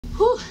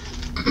Whew.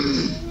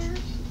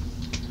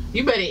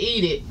 You better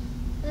eat it.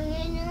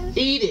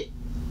 Eat it.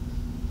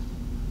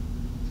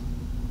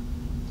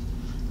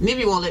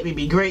 Nibby won't let me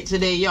be great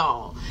today,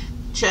 y'all.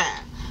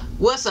 Child.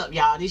 What's up,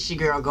 y'all? This your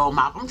girl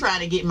GOLDMOUTH. I'm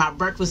trying to get my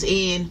breakfast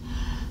in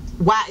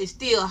while it's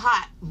still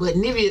hot, but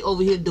Nibby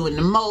over here doing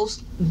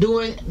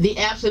the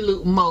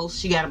absolute most.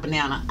 She got a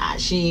banana.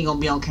 She ain't gonna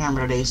be on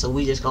camera today, so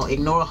we just gonna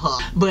ignore her.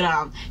 But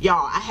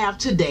y'all, I have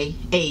today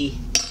a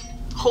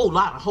whole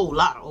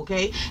lot,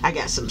 okay? I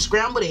got some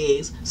scrambled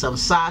eggs, some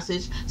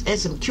sausage, and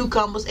some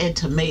cucumbers and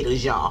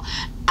tomatoes, y'all.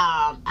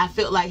 I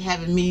felt like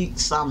having me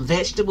some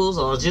vegetables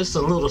or just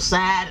a little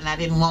side, and I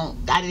didn't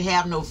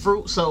have no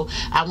fruit, so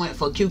I went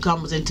for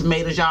cucumbers and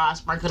tomatoes, y'all. I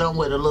sprinkled them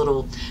with a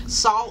little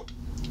salt,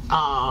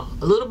 a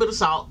little bit of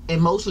salt,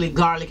 and mostly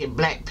garlic and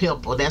black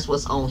pepper. That's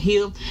what's on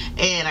here.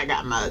 And I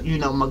got my,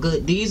 my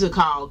good, these are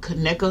called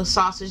Conecuh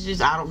sausages.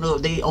 I don't know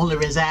if they only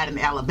reside in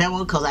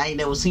Alabama, because I ain't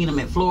never seen them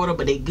in Florida,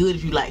 but they good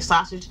if you like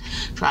sausage.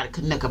 Try the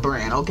Conecuh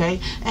brand, okay?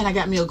 And I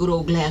got me a good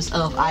old glass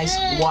of ice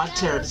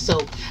water. So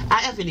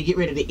I am finna get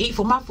ready to eat,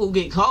 for my food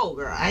get cold,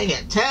 girl. I ain't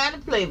got time to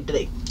play with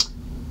today.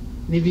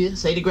 Nivea,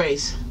 say the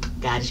grace.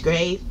 God is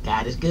great.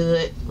 God is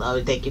good.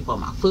 Lord, thank you for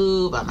my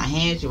food, by my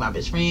hands. You're my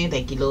best friend.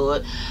 Thank you,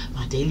 Lord.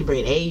 My daily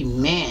bread.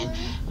 Amen.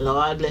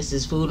 Lord, bless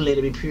this food and let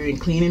it be pure and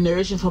clean and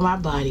nourishing for my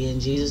body. In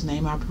Jesus'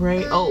 name I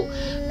pray. Oh,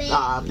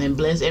 and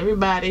bless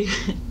everybody.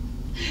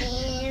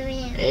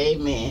 Amen.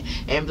 Amen.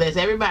 And bless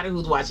everybody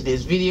who's watching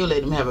this video.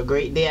 Let them have a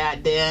great day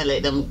out there.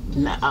 Let them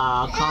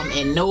come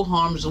in no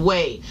harm's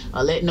way.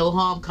 Or let no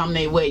harm come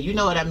their way. You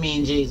know what I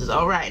mean, Jesus.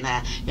 All right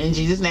now. In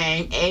Jesus'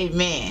 name,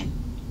 amen.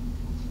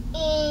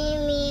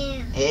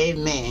 Amen.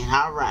 Amen.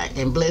 All right.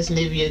 And bless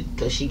Nivea,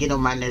 because she get on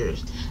my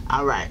nerves.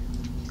 All right.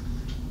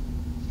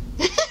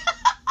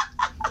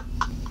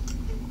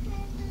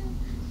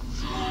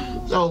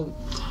 So,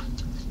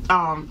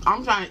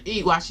 I'm trying to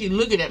eat while she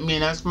looking at me,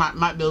 and that's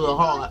might be a little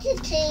hard.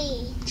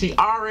 She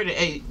already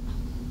ate.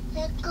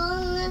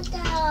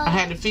 I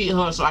had to feed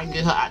her so I can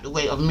get her out the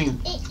way of me.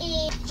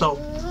 So,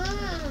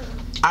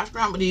 I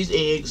scrambled these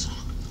eggs.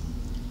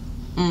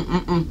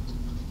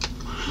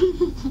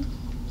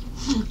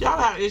 Y'all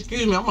have to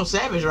excuse me, I'm a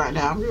savage right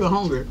now. I'm real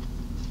hungry.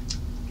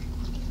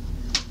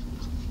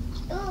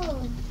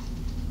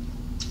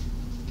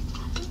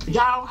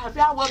 Y'all, have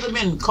y'all ever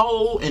been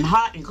cold and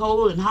hot and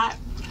cold and hot?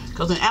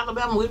 Because in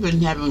Alabama, we've been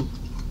having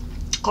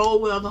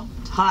cold weather,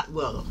 hot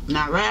weather.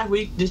 Now, last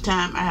week, this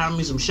time, I had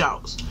me some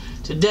shorts.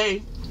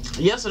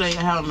 Yesterday,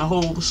 I had on the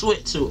whole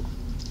sweatsuit.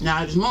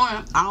 Now, this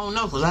morning, I don't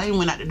know, because I ain't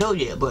went out the door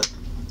yet, but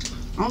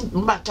I'm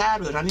about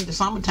tired of it. I need the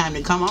summertime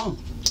to come on.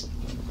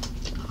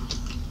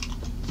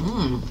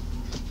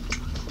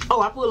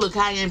 Oh, I put a little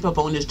cayenne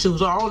pepper on this too,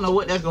 so I don't know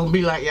what that's gonna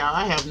be like, y'all.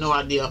 I have no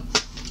idea.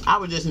 I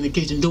was just in the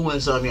kitchen doing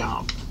something,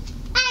 y'all.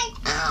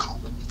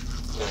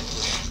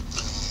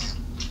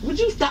 Would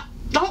you stop?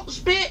 Don't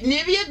spit,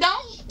 Nivea.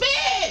 Don't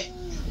spit.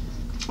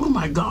 Oh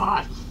my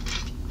God.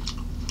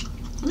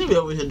 Nivea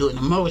over here doing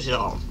the most,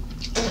 y'all.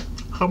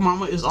 Her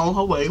mama is on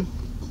her way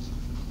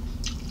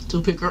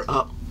to pick her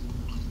up.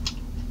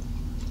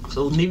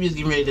 So Nivea's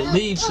getting ready to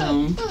leave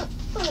soon.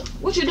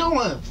 What you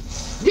doing?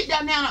 Get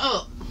that nana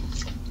up.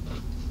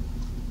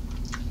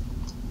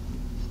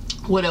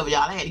 Whatever,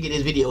 y'all. I had to get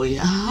this video in.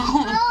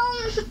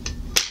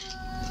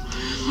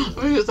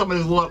 Let me get some of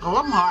this water, because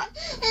I'm hot.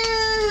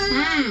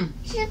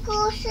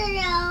 Go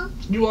sit down.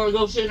 You want to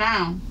go sit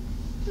down?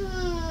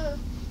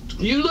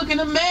 You looking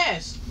a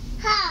mess.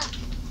 Hi.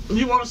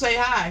 You want to say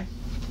hi?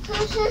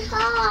 Come say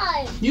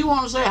hi. You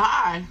want to say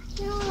hi?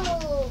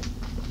 No.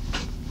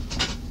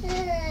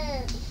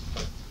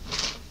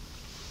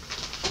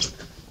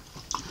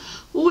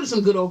 Ooh, this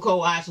some good old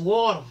cold ice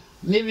water.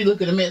 Maybe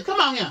look at a mess. Come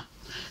on here.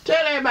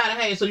 Tell everybody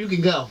hey so you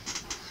can go.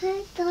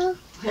 Hey, go.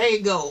 Hey,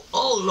 go.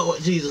 Oh,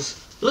 Lord Jesus.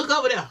 Look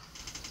over there.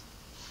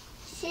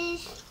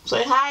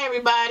 Say hi,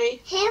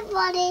 everybody. Hey,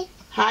 buddy.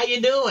 How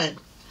you doing?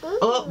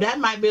 Oh, that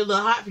might be a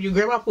little hot for you.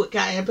 Grandma put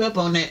cayenne pepper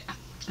on that.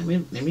 Let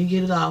me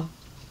get it off.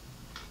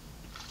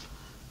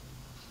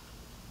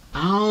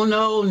 I don't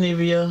know,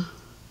 Nivea.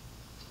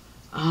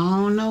 I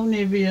don't know,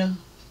 Nivea.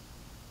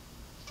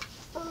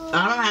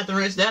 I don't have to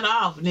rinse that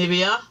off,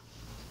 Nivea.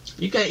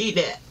 You can't eat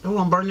that. I'm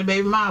gonna burn the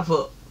baby mouth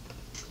up.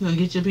 You're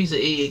gonna get your piece of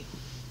egg.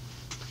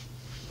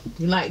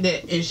 You like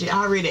that? And she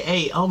already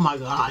ate. Oh my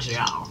gosh,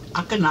 y'all.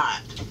 I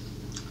cannot.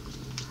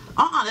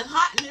 That's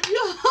hot,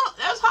 Nivea.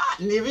 That's hot,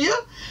 Nivea.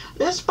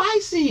 That's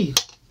spicy.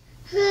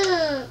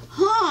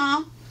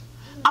 Huh?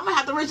 I'm gonna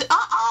have to rinse it.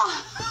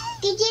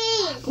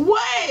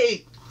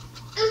 Wait.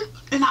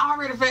 And I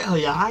already fed her,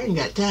 y'all. I ain't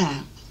got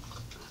time.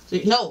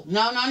 See, no.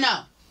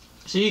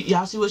 See,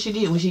 y'all see what she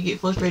did? When she get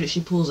frustrated,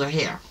 she pulls her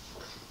hair.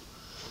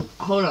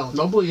 Hold on.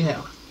 Don't pull your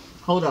hair.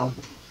 Hold on.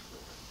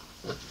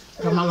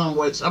 Come on,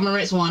 wait. I'm gonna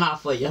rinse one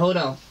off for you. Hold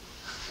on.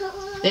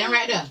 Stand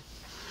right there.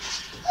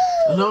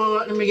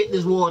 Lord, let me get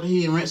this water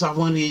here and rinse off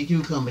one of these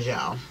cucumbers,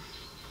 y'all.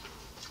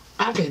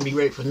 I can't be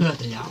great for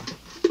nothing, y'all.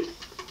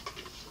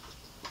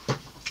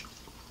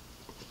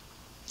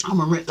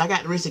 I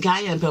got to rinse the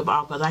cayenne pepper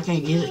off because I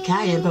can't get the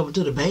cayenne pepper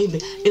to the baby.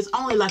 It's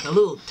only like a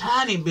little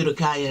tiny bit of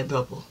cayenne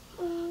pepper.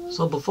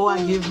 So before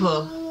I give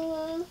her,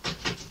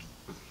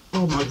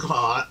 oh my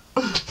God.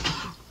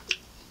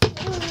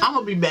 I'm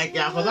gonna be back,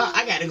 y'all, because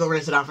I got to go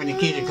rinse it off in the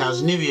kitchen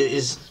because Nivea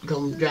is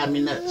gonna drive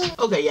me nuts.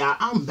 Okay, y'all,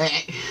 I'm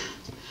back.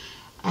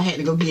 I had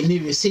to go get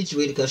Nivea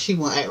situated because she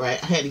won't act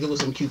right. I had to give her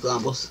some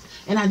cucumbers.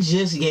 And I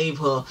just gave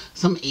her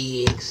some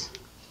eggs.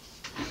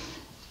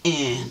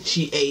 And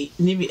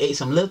Nivea ate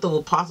some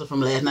leftover pasta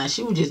from last night.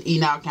 She was just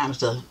eating all kind of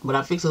stuff. But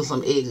I fixed her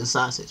some eggs and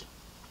sausage.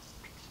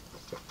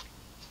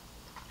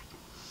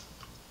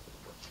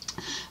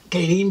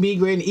 Can't even be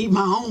great and eat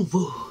my own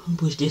food.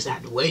 Push this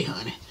out the way,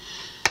 honey.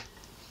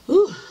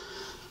 Ooh.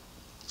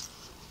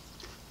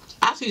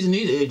 I season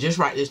these eggs just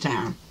right this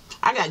time.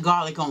 I got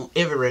garlic on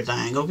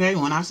everything, okay?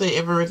 When I say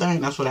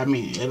everything, that's what I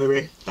mean.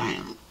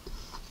 Everything.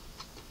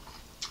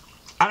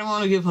 I didn't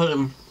want to give her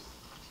them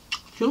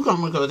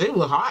cucumbers because they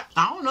were hot.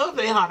 I don't know if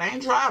they hot. I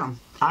ain't tried them.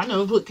 I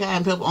never put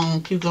cayenne pepper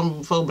on cucumber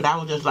before, but I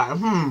was just like, I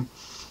didn't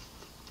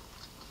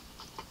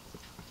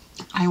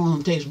want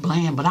them to taste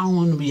bland, but I don't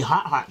want them to be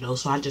hot though,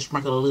 so I just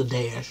sprinkled a little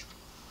dash.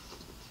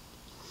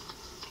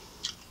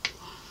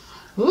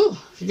 Ooh,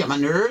 she got my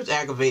nerves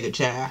aggravated,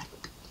 child.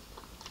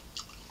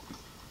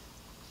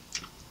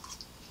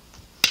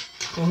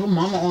 Well, her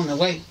mama on the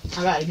way.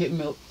 I gotta get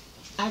milk.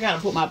 I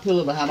gotta put my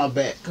pillow behind my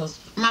back because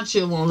my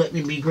chair won't let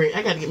me be great.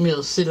 I gotta get me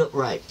a sit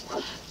upright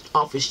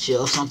office chair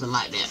or something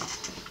like that.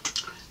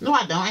 No,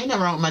 I don't. Ain't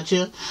nothing wrong with my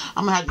chair.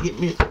 I'm gonna have to get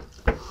me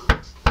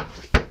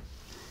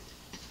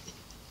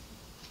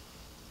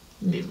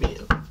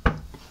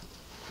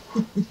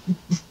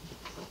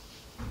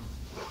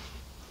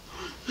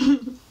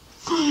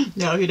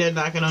Y'all hear that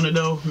knocking on the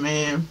door?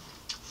 Man,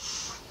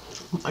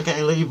 I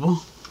can't leave her.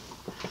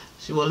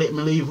 She won't let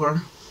me leave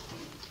her.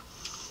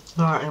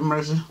 Lord have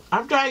mercy.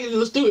 I'm trying to get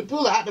the stupid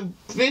pillow out the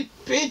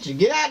picture.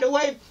 Get out of the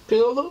way,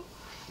 pillow.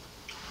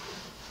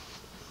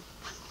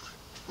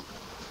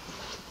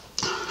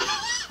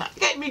 I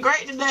can't be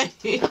great today.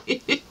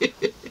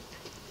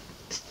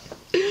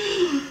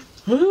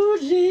 Oh,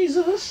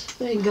 Jesus.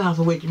 Thank God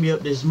for waking me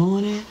up this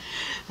morning.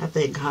 I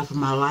thank God for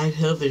my life,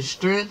 health, and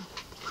strength.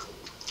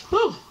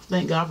 Whew.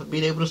 Thank God for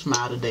being able to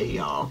smile today,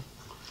 y'all.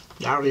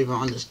 Y'all don't even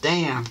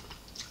understand.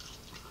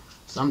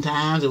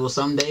 Sometimes, it was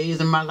some days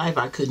in my life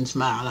I couldn't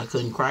smile. I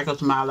couldn't crack a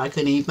smile. I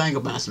couldn't even think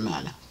about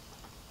smiling.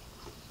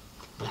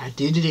 But I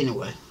did it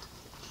anyway.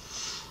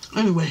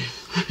 Anyway.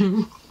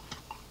 I'm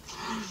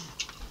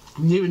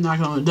even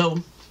knocking on the door.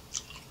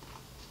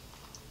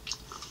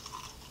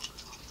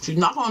 She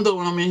knock on the door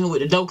when I'm in here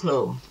with the door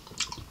closed.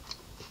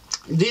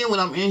 Then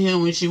when I'm in here,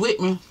 when she with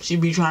me, she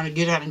be trying to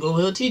get out and go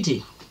with her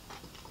TT.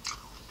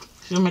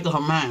 She'll make up her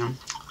mind.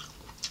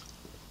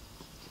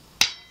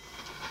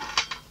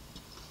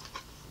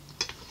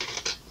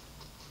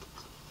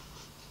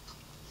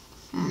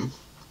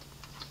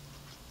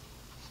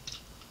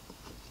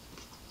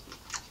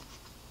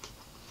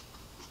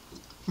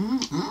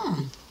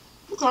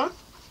 Okay.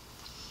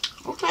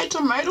 Okay,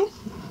 tomato.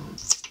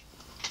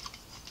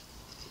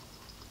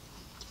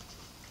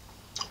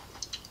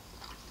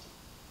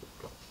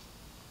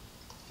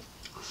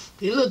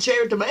 These little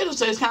cherry tomatoes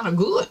taste kind of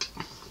good.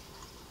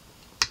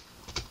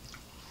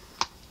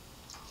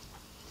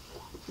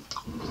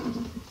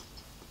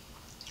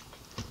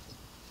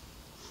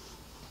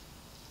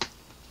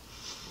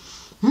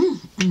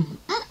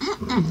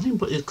 Let me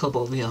put this cup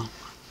over here.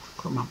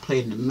 Put my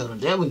plate in the middle.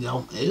 There we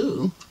go.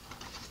 Ew.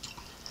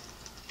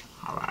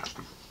 Alright.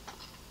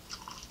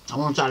 I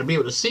want y'all to be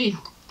able to see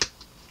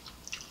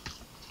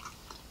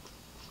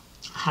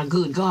how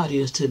good God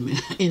is to me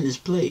in this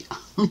plate.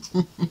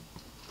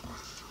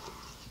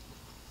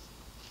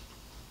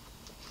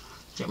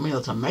 Get me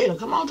a tomato.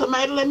 Come on,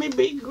 tomato. Let me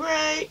be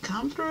great.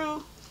 Come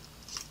through.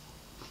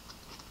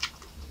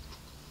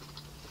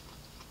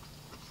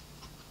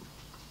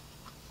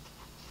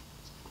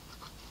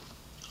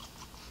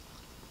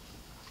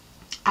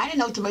 I didn't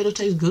know tomatoes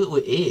taste good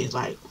with eggs.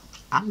 Like,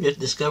 I'm just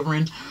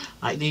discovering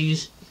like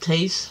these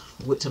tastes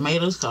with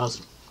tomatoes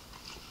because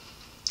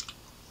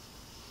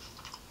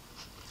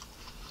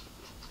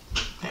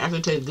they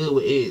actually taste good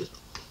with eggs.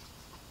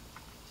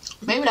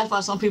 Maybe that's why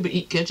some people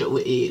eat ketchup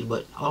with eggs,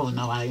 but oh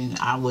no,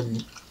 I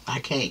wouldn't. I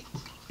can't.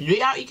 Do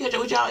y'all eat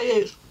ketchup with y'all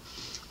eggs?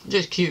 I'm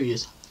just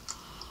curious.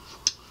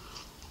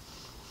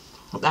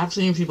 I've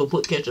seen people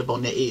put ketchup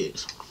on their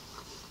eggs.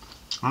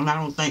 And I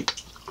don't think.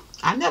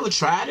 I never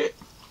tried it.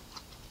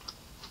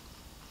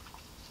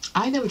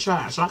 I ain't never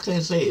tried, so I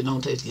can't say it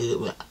don't taste good.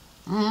 But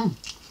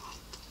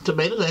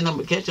tomatoes ain't nothing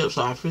but ketchup,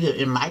 so I feel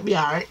it might be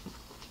alright.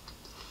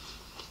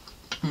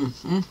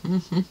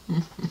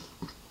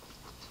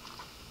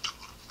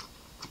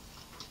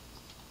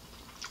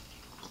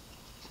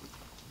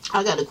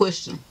 I got a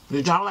question.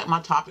 Did y'all like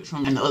my topics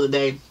from the other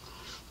day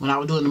when I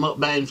was doing the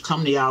mukbangs?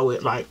 Come to y'all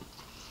with like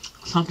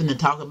something to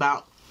talk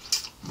about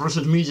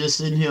versus me just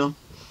sitting here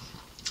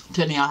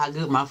telling y'all how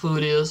good my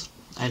food is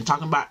and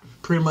talking about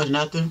pretty much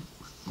nothing.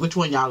 Which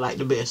one y'all like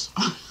the best?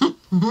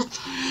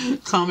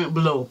 Comment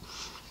below.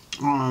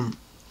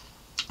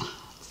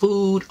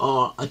 food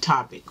or a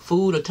topic.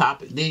 Food or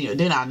topic.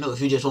 Then I know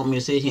if you just want me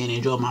to sit here and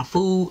enjoy my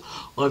food,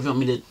 or if you want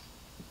me to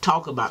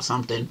talk about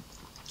something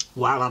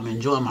while I'm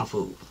enjoying my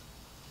food.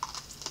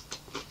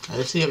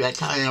 Let's see if that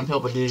cayenne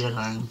pepper did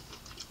anything.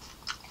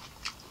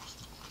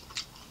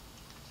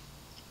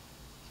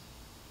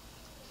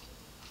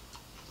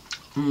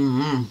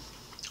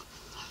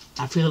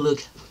 I feel a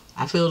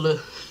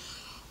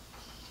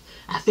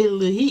little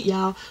heat,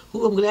 y'all.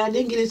 Ooh, I'm glad I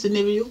didn't get this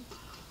interview.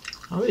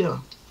 Oh yeah.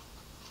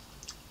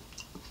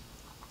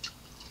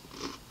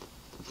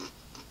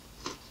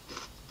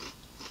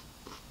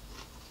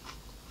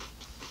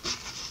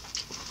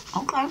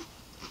 Okay.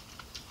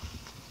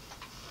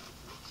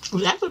 It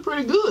was actually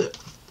pretty good.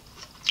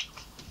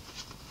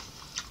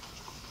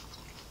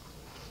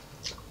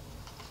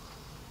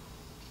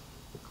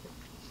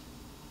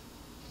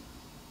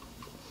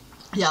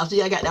 Y'all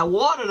see I got that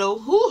water though.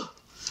 Whew.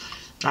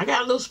 I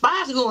got a little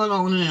spice going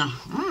on now.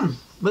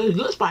 But it's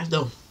good spice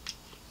though.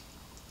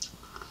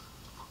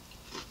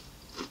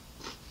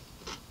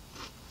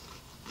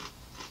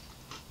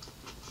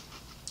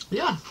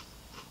 Yeah.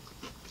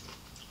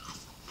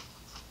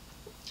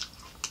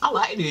 I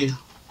like this.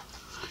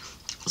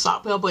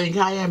 Salt, pepper, and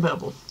cayenne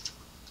pepper.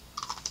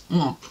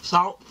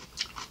 Salt,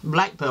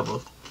 black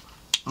pepper,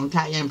 and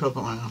cayenne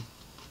pepper.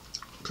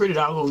 Pretty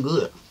doggone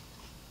good.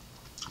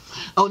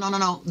 Oh,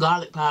 no.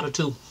 Garlic powder,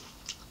 too.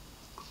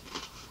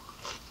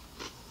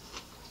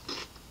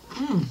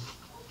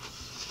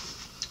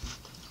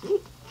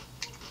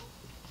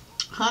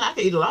 Honey, I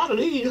can eat a lot of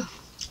these.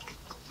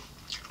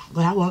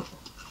 But I won't.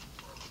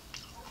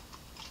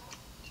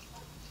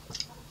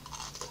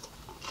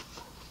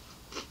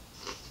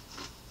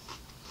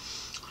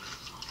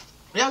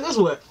 Yeah, guess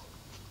what?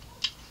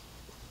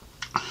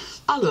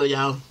 I love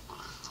y'all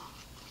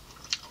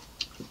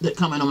that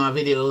comment on my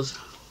videos.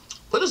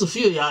 But there's a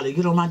few of y'all that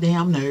get on my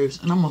damn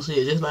nerves. And I'm going to say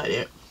it just like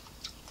that.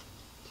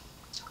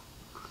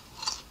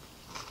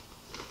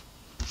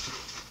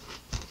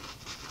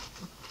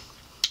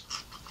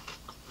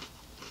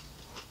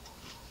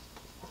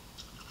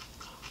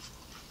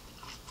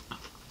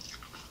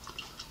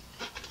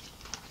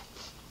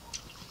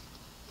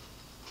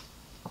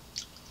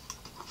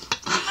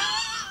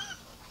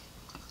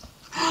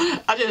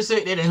 I just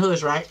said that in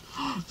hush, right?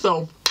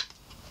 So,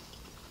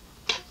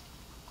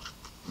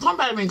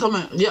 somebody been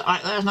coming, yeah,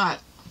 like last night.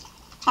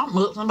 I'm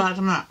up, somebody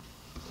tonight.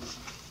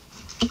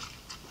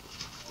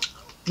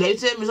 They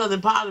tell me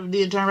something positive,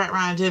 then turn right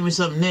around and tell me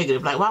something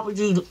negative. Like, why would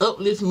you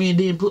uplift me and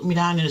then put me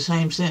down in the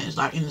same sentence?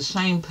 Like, in the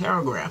same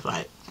paragraph,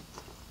 like.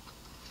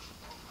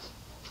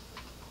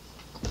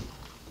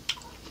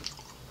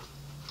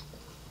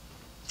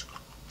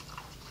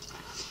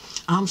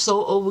 I'm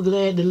so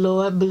overglad the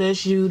Lord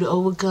bless you to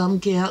overcome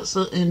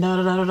cancer and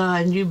da-da-da-da-da,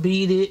 and you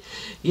beat it.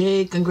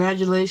 Yay,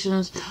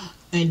 congratulations.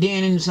 And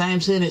then in the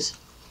same sentence,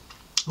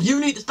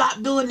 you need to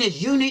stop doing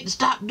this. You need to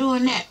stop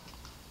doing that.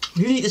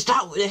 You need to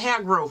stop with the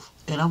hair growth.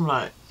 And I'm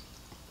like,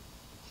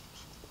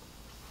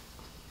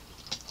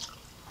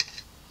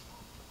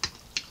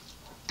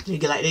 they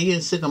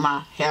getting sick of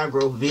my hair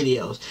growth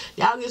videos.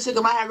 Y'all get sick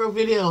of my hair growth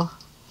video?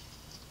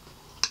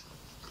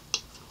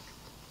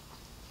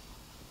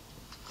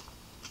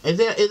 Is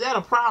that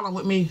a problem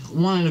with me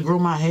wanting to grow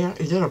my hair?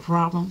 Is that a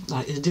problem?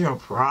 Like, is there a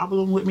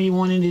problem with me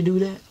wanting to do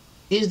that?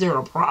 Is there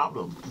a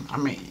problem? I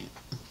mean,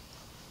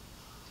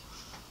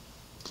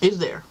 is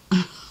there?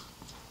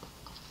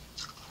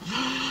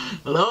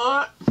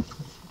 Lord.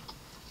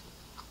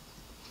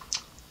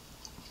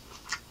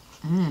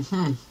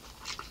 When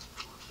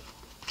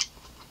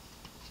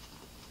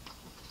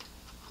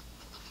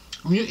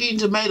you're eating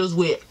tomatoes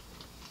with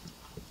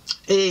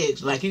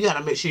eggs, like, you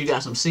gotta make sure you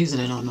got some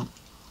seasoning on them.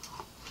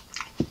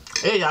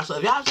 Hey y'all, so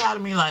if y'all tired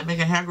of me like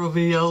making hair growth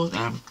videos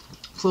and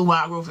full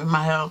wild growth in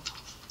my hair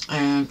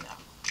and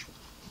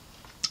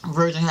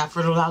virgin hair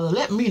fertilizer,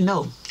 let me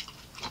know.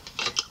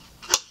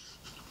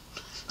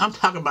 I'm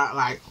talking about,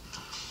 like,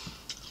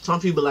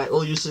 some people like,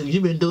 oh,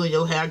 you've been doing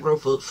your hair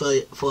growth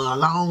for a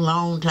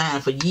long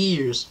time, for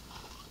years,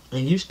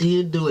 and you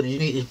still do it, and you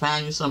need to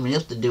find you something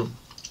else to do.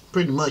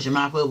 Pretty much, you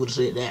might as well would have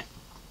said that.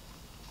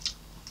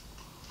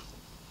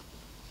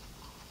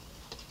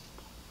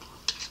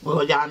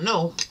 Well, y'all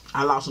know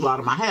I lost a lot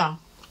of my hair,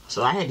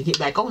 so I had to get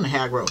back on the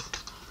hair growth.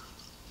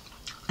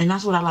 And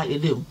that's what I like to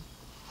do.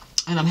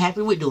 And I'm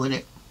happy with doing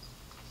it.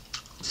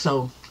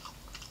 So,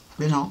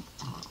 you know,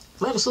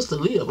 let a sister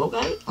live,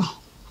 okay?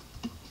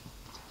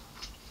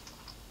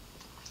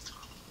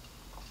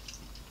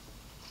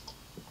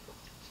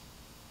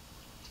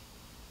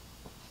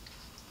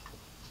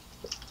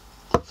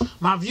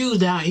 My views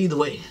down either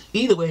way.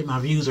 Either way, my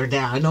views are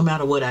down. No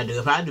matter what I do.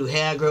 If I do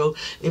hair growth,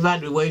 if I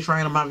do waist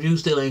training, my views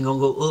still ain't gonna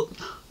go up.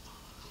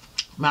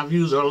 My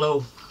views are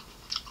low.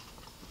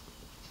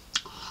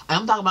 And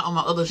I'm talking about on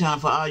my other channel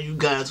for all you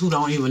guys who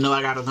don't even know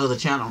I got another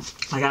channel.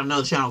 I got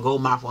another channel,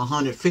 GOLDMOUTH,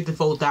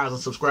 154,000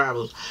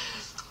 subscribers.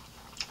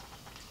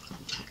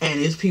 And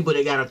it's people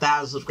that got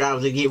 1,000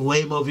 subscribers that get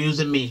way more views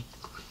than me.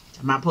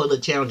 My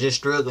public channel just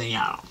struggling,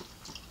 y'all.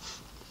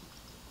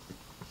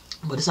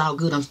 But it's all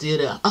good. I'm still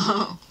there.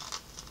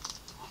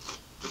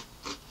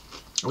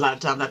 A lot of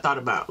times I thought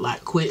about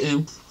like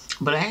quitting,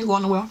 but I ain't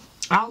going nowhere.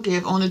 I don't care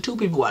if only 2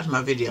 people watch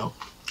my video.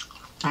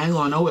 I ain't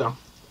going nowhere.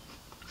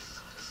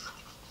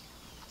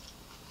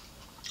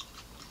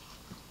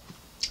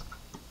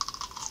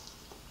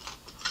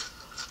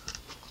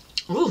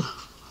 Ooh,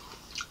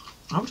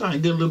 I'm trying to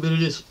get a little bit of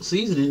this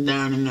seasoning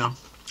down in there.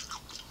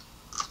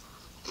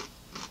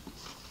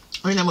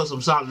 Ain't that much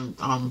some salt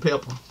and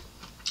pepper.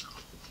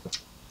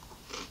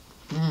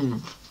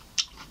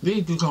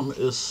 These cucumbers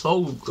is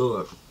so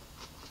good.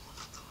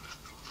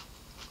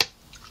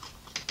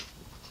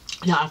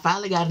 Yeah, I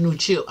finally got a new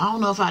chip. I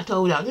don't know if I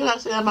told y'all. Did I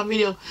say in my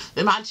video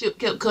that my chip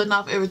kept cutting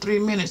off every 3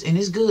 minutes? And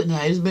it's good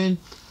now. It's been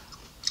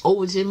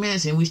over 10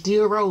 minutes and we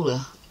still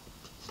rolling.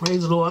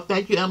 Praise the Lord.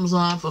 Thank you,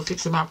 Amazon, for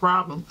fixing my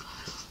problem.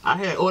 I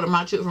had ordered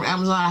my chip from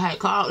Amazon. I had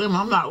called them.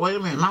 I'm like, wait a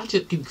minute. My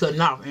chip keep cutting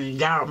off. And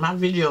y'all, my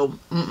video,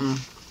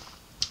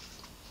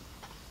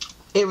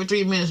 every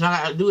 3 minutes, and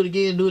I got to do it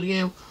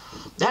again.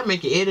 That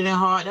make it editing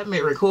hard. That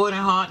make recording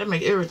hard. That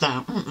make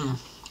everything.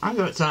 I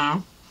got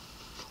time.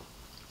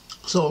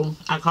 So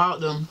I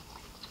called them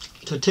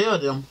to tell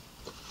them,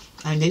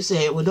 and they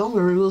said, well, don't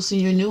worry, we'll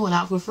send you a new one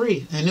out for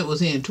free. And it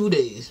was in 2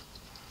 days.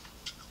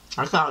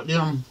 I called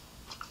them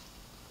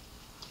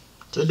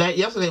today.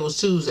 Yesterday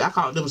was Tuesday. I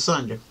called them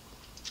Sunday.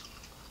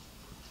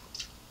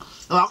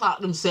 Oh, I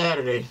called them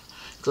Saturday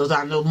because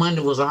I know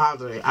Monday was a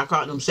holiday. I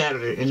called them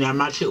Saturday, and then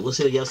my chip was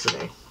here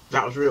yesterday.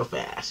 That was real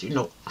fast, you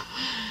know.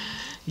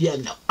 Yeah,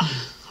 no.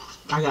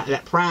 I got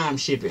that Prime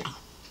shipping.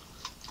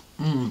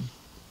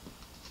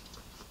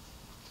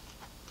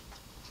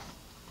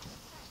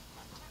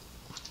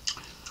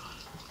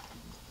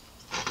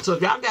 So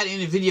if y'all got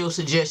any video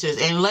suggestions,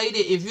 and lady,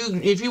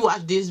 if you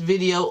watch this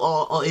video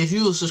or if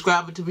you a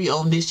subscriber to me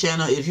on this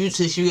channel,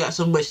 since you got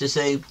so much to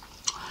say,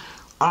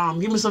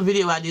 give me some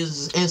video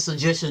ideas and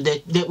suggestions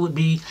that would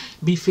be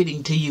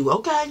fitting to you,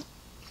 okay?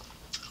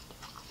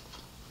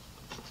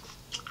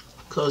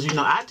 Cause you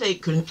know I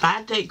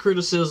take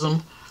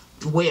criticism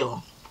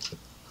well,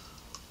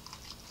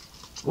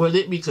 whether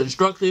it be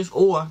constructive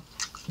or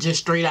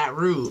just straight out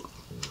rude.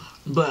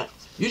 But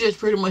you just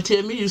pretty much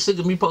tell me you sick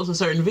of me posting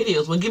certain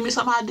videos. Well, give me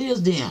some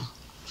ideas then,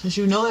 since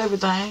you know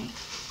everything.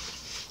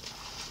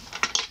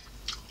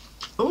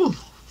 Ooh,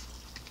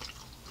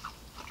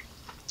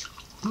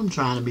 I'm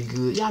trying to be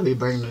good. Y'all be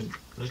burning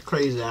the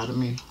crazy out of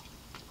me.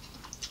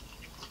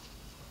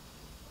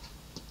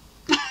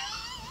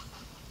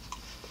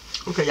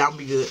 Okay, y'all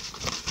be good.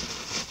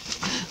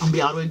 I'm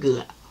be all the way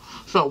good.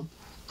 So,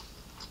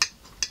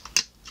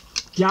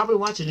 y'all been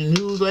watching the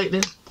news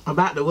lately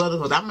about the weather?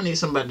 Because I'm going to need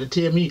somebody to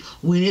tell me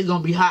when it's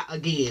going to be hot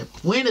again.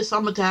 When is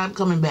summertime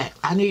coming back?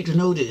 I need to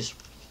know this.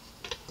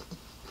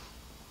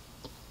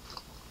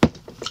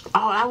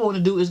 All I want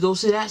to do is go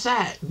sit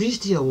outside. Be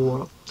still,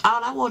 water.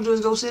 All I want to do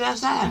is go sit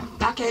outside.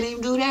 I can't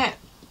even do that.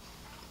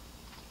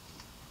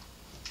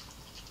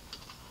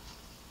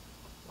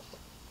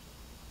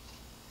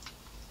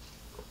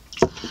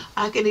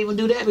 I can't even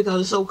do that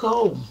because it's so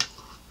cold.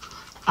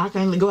 I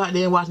can't go out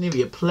there and watch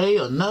maybe a play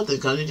or nothing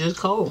because it's just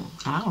cold.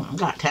 I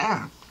got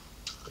time.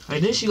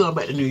 And then she going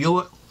back to New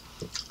York.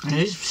 And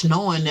it's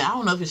snowing there. I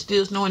don't know if it's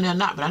still snowing there or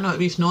not, but I know it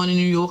be snowing in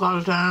New York all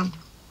the time.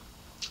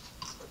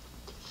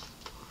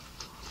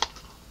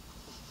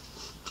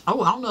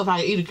 Oh, I don't know if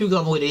I can eat a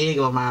cucumber with the egg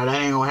on my mouth.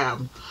 That ain't gonna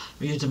happen.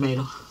 Use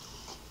tomato.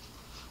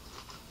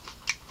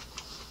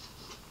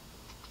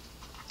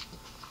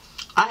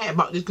 I had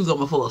bought this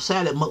cucumber for a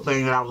salad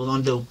mukbang that I was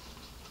gonna do.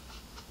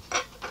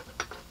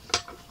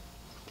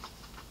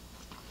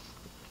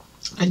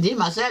 And then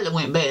my salad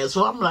went bad,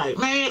 so I'm like,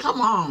 man,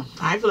 come on.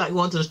 I feel like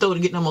going to the store to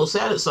get no more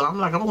salad, so I'm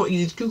like, I'm going to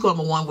eat this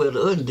cucumber one way or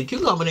the other. The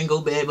cucumber didn't go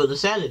bad, but the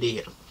salad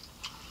did.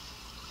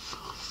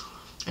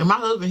 And my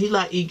husband, he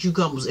like eat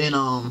cucumbers in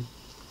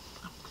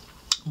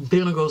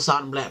vinegar,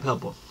 salt, and black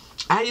pepper.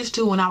 I used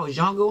to when I was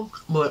younger,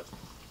 but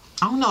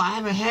I don't know. I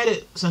haven't had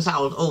it since I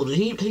was older.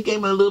 He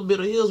gave me a little bit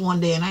of his one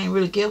day, and I ain't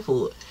really care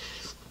for it.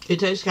 It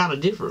tastes kind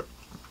of different.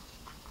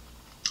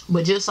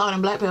 But just salt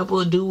and black pepper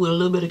will do with a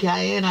little bit of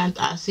cayenne.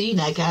 I see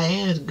that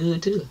cayenne is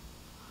good too.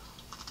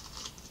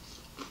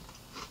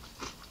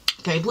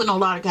 Can't put no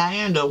lot of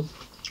cayenne though.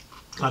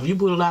 If you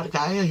put a lot of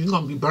cayenne, you're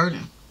gonna be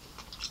burning.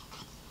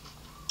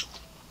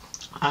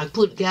 I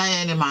put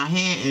cayenne in my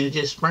hand and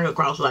just sprinkle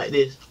across like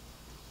this,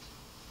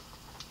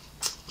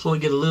 so we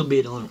get a little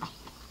bit on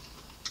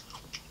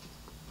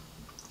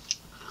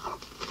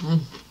it.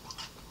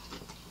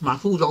 My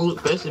food don't look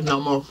festive no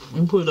more. You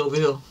can put it over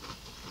here.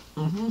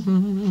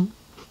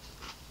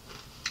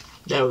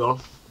 There we go.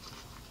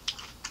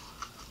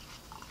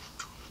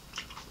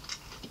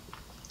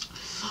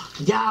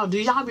 Y'all, do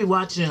y'all be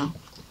watching?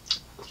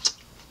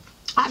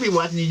 I be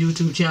watching the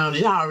YouTube channel.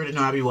 Y'all already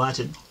know I be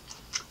watching.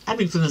 I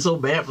be feeling so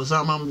bad for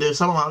some of them.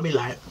 Some of them I be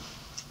like,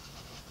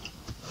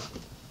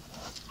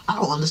 I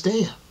don't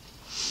understand.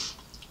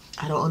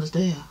 I don't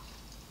understand.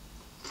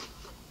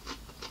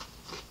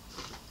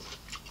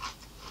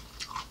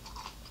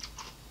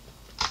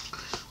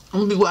 I'm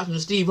gonna be watching the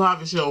Steve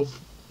Harvey show.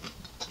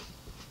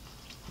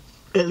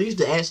 At least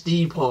the Ask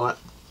Steve part.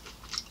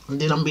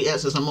 And then I'm gonna be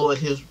asking some more of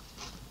his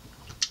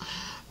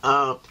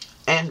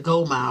Ask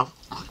Goldmouth,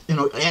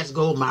 Ask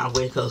Goldmouth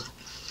way, because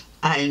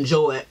I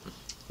enjoy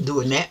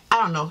doing that.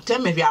 I don't know. Tell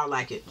me if y'all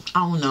like it. I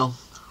don't know.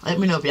 Let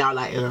me know if y'all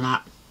like it or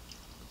not.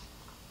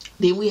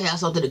 Then we have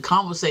something to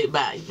conversate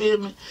about. You feel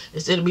me?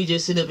 Instead of me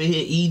just sitting up in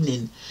here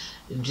eating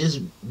and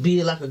just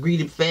being like a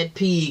greedy fat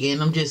pig,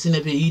 and I'm just sitting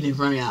up here eating in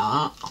front of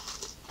y'all.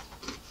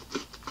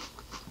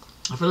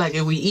 I feel like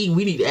if we eat,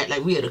 we need to act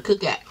like we at a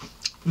cookout.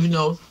 You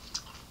know,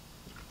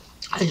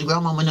 at your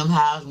grandmama in them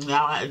house, when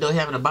y'all out there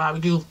having a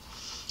barbecue,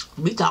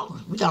 we talking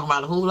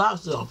about a whole lot of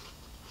stuff.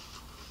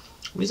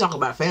 We talk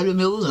about family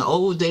members and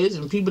old days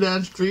and people down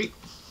the street.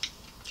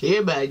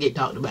 Everybody get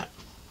talked about.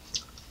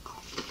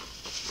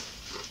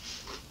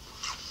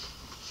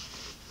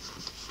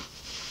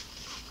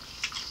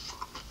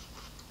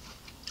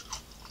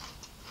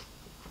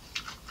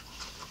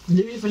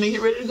 Maybe finna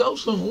get ready to go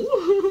soon.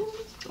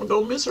 I'm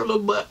gonna miss her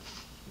little butt.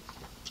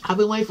 I've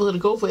been waiting for her to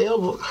go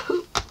forever.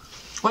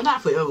 Well,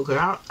 not forever,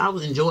 because I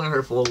was enjoying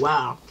her for a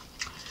while.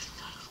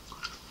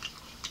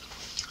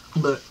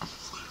 But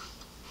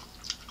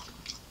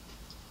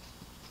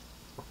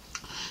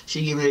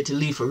she getting ready to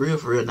leave for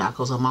real now,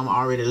 because her mama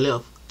already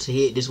left to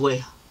head this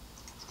way.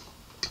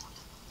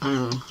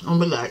 I'm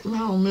be like,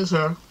 man, I don't miss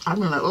her. I've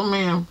been like, oh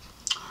man,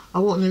 I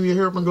want to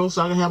hear her go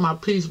so I can have my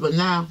peace. But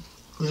now,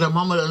 because her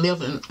mama done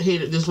left and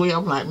headed this way,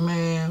 I'm like,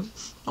 man,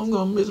 I'm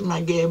going to miss my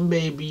damn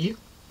baby.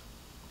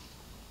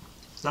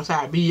 That's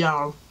how it be,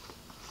 y'all.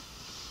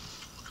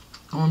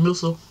 I'm going to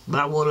miss her, but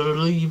I want her to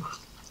leave.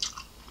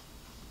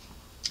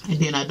 And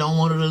then I don't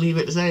want her to leave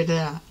at the same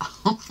time.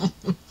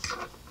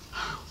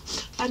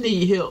 I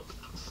need help.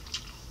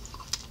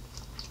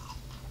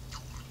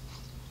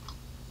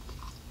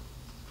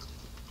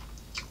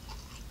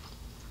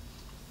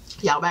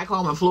 Y'all, back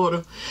home in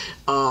Florida,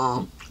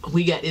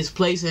 we got this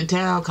place in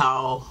town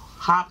called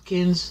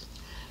Hopkins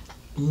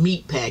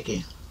Meat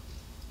Packing.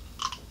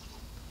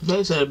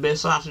 They say the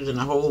best sausage in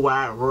the whole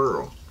wide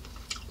world.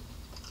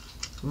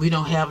 We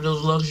don't have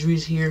those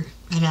luxuries here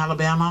in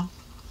Alabama.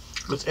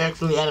 It's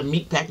actually at a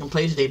meat packing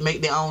place. They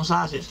make their own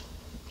sausage.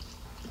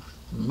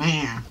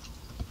 Man.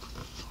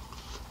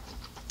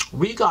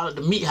 We call it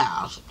the meat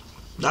house.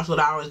 That's what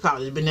I always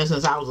call it. It's been there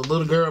since I was a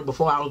little girl,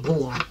 before I was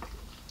born.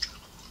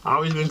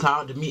 Always been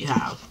called the meat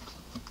house.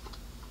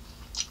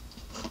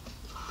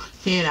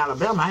 Here in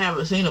Alabama, I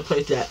haven't seen a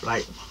place that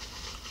like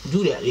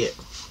do that yet.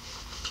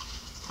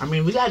 I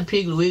mean, we got a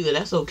Piggly Wiggly,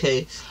 that's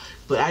okay.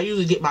 But I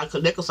usually get my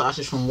Conecuh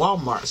sausage from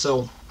Walmart,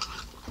 so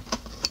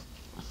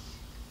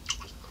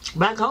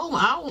back home,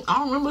 I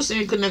don't remember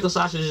seeing Conecuh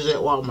sausages at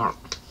Walmart.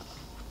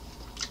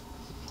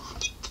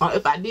 Or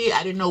if I did,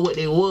 I didn't know what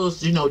they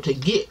was, you know, to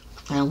get.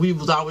 And we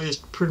was always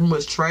pretty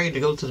much trained to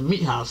go to the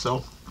meat house,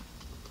 so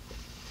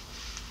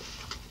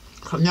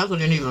Conecuh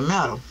didn't even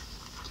matter.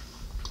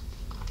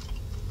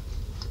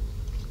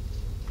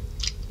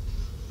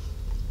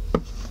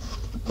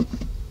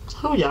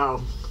 Oh,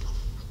 y'all.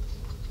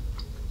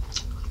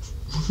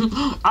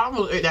 I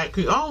almost ate that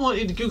cucumber. I don't want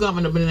to eat the cucumber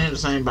and the banana in the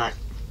same bite.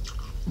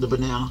 The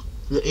banana.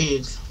 The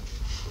eggs.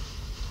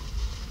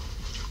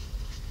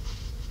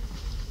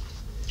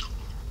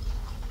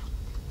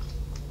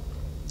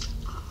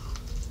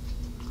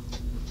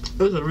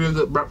 It's a real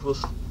good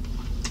breakfast.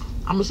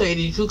 I'm going to say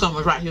these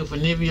cucumbers right here for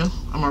Nivea.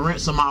 I'm going to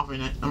rinse them off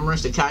in it. I'm going to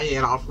rinse the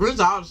cayenne off.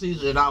 Rinse all the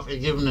seasoning off and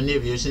give them to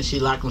Nivea since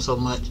she likes them so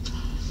much.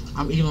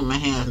 I'm eating with my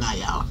hands now,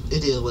 y'all.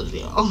 It is what it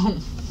is.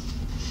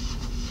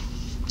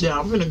 Yeah,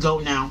 I'm gonna go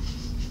now.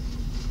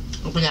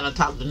 I think I done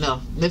talked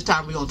enough. Next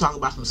time we're gonna talk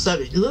about some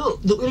subjects.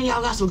 Look, do any of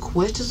y'all got some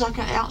questions I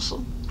can answer?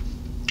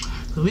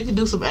 Cause we can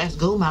do some Ask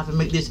Goldmouth and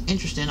make this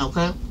interesting,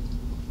 okay?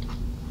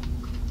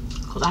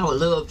 Cause I would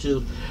love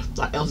to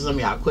like answer some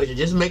of y'all questions.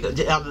 Just make it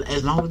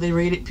as long as they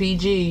rated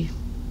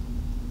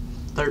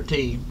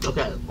PG-13,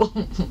 okay?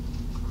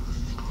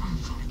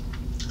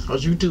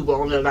 Cause YouTube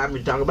won't allow me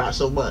to talk about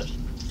so much.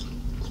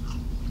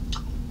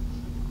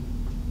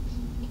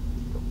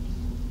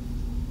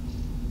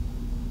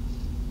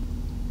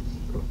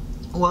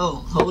 Whoa,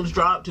 hold the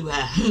straw up too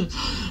high.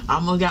 I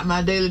almost got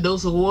my daily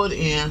dose of water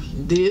in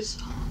this,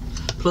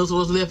 plus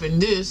what's left in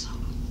this.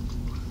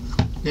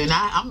 Then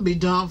I'm gonna be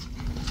done.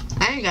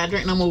 I ain't gotta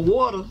drink no more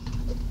water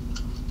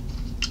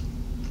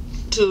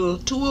till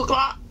 2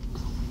 o'clock.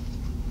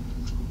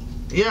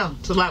 Yeah,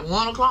 till like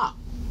 1 o'clock.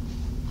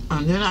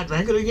 And then I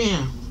drink it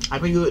again. I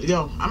be good to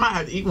go. I might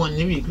have to eat one of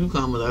these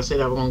cucumbers I said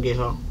I was gonna get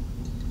her.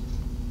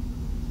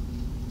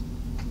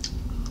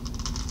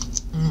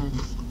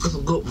 It's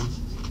a good one.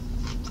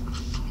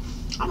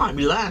 I might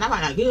be lying. I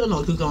might not get her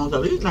no cucumbers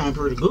because these things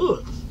pretty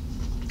good.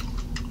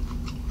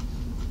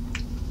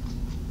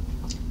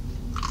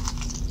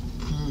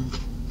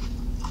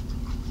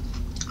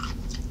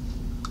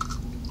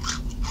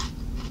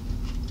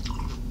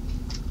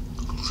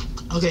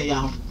 Okay,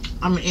 y'all.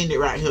 I'm gonna end it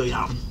right here,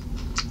 y'all.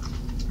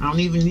 I don't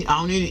need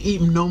to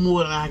eat no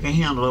more than I can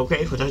handle,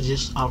 okay? Because that's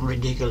just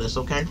ridiculous,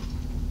 okay?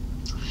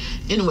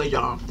 Anyway,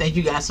 y'all, thank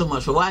you guys so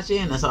much for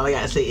watching. That's all I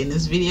gotta say in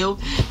this video,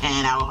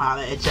 and I will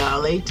holler at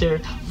y'all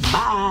later.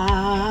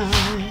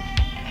 Bye.